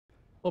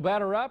Well,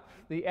 batter up.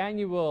 The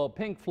annual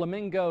Pink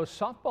Flamingo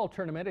softball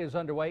tournament is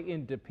underway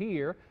in De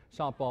Pere.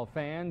 Softball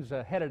fans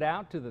headed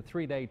out to the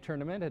three-day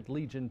tournament at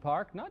Legion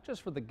Park, not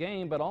just for the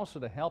game, but also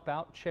to help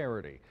out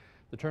charity.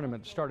 The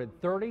tournament started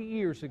 30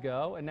 years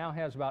ago and now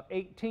has about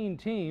 18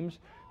 teams.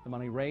 The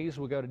money raised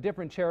will go to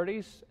different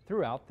charities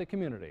throughout the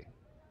community.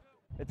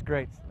 It's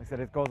great. Like I said,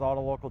 it goes to all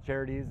the local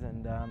charities,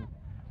 and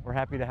we're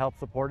happy to help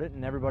support it,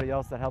 and everybody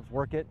else that helps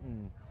work it.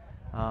 And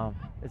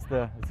it's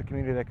the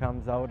community that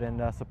comes out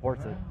and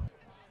supports it.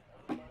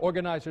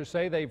 Organizers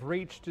say they've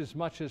reached as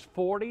much as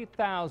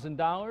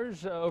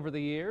 $40,000 over the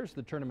years.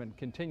 The tournament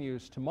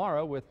continues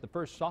tomorrow with the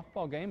first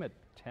softball game at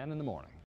 10 in the morning.